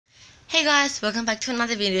Hey guys, welcome back to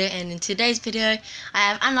another video, and in today's video I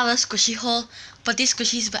have another squishy haul. But these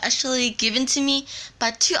squishies were actually given to me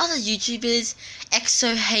by two other YouTubers,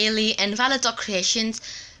 xo.haileyy and Creations,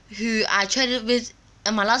 who I traded with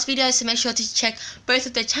in my last video, so make sure to check both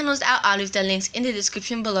of their channels out. I'll leave their links in the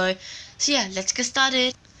description below. So yeah, let's get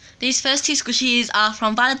started. These first two squishies are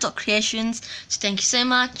from Creations, so thank you so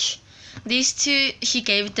much. These two, she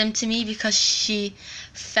gave them to me because she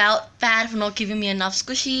felt bad for not giving me enough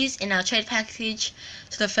squishies in our trade package.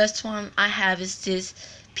 So the first one I have is this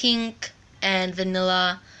pink and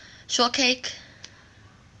vanilla shortcake.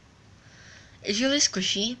 It's really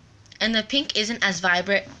squishy, and the pink isn't as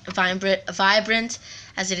vibrant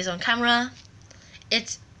as it is on camera.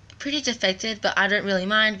 It's pretty defected, but I don't really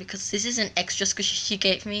mind because this is an extra squishy she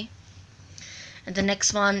gave me. And the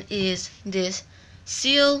next one is this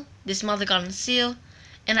seal, this Mother Garden seal,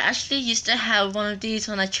 and I actually used to have one of these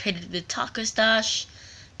when I traded with Taco Stash,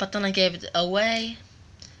 but then I gave it away,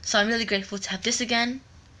 so I'm really grateful to have this again.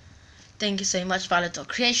 Thank you so much,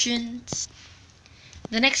 Creations.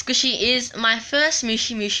 The next squishy is my first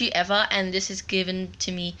Mushi ever, and this is given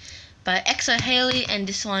to me by xo.haileyy, and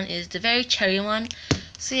this one is the very cherry one.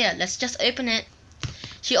 So yeah, let's just open it.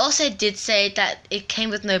 She also did say that it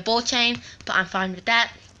came with no ball chain, but I'm fine with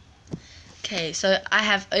that. Okay, so I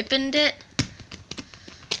have opened it,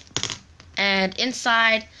 and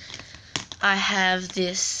inside I have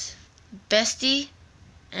this bestie,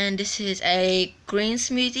 and this is a green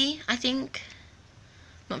smoothie, I think.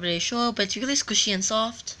 Not really sure, but it's really squishy and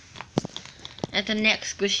soft. And the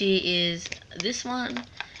next squishy is this one.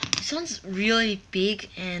 This one's really big,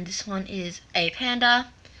 and this one is a panda.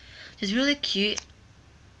 It's really cute,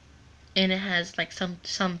 and it has like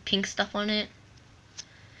some pink stuff on it,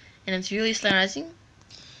 and it's really slimerizing.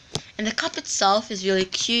 And the cup itself is really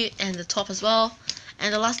cute, and the top as well.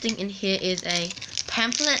 And the last thing in here is a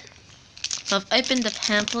pamphlet. So I've opened the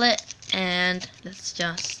pamphlet, and let's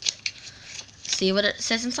just see what it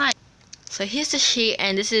says inside. So here's the sheet,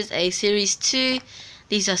 and this is a series 2.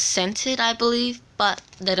 These are scented, I believe, but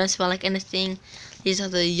they don't smell like anything. These are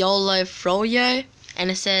the YOLO Froyo,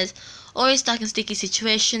 and it says, always stuck in sticky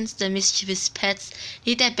situations, the mischievous pets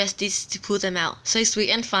need their besties to pull them out. So sweet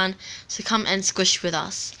and fun, so come and squish with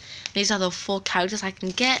us. These are the 4 characters I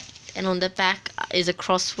can get, and on the back is a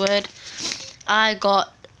crossword. I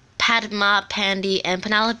got Padma, Pandy, and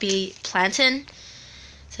Penelope Plantain.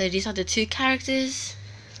 So these are the 2 characters.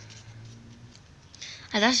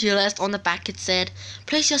 I just realized on the back it said,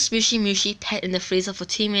 place your Mushi pet in the freezer for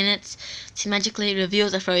 2 minutes to magically reveal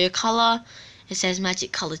the Froyo color. It says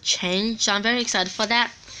magic color change, so I'm very excited for that.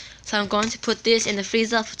 So I'm going to put this in the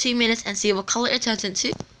freezer for 2 minutes and see what color it turns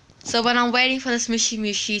into. So when I'm waiting for this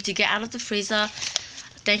Mushi to get out of the freezer,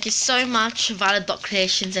 thank you so much,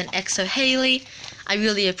 Creations and xo.haileyy. I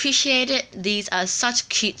really appreciate it. These are such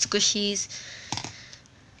cute squishies.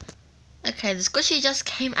 Okay, the squishy just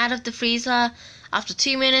came out of the freezer after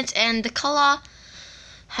 2 minutes, and the color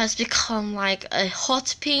has become like a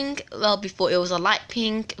hot pink. Well, before it was a light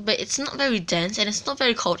pink, but it's not very dense, and it's not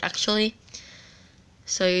very cold actually.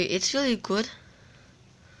 So it's really good.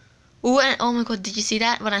 Ooh, and oh my god, did you see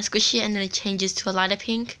that? When I squish it and then it changes to a lighter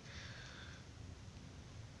pink.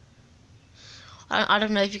 I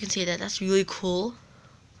don't know if you can see that. That's really cool.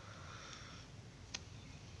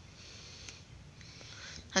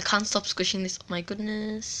 I can't stop squishing this. Oh my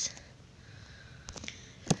goodness.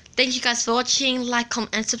 Thank you guys for watching. Like,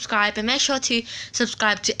 comment, and subscribe. And make sure to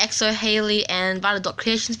subscribe to xo.haileyy and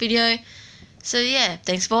Creations video. So yeah,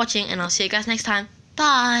 thanks for watching, and I'll see you guys next time.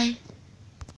 Bye.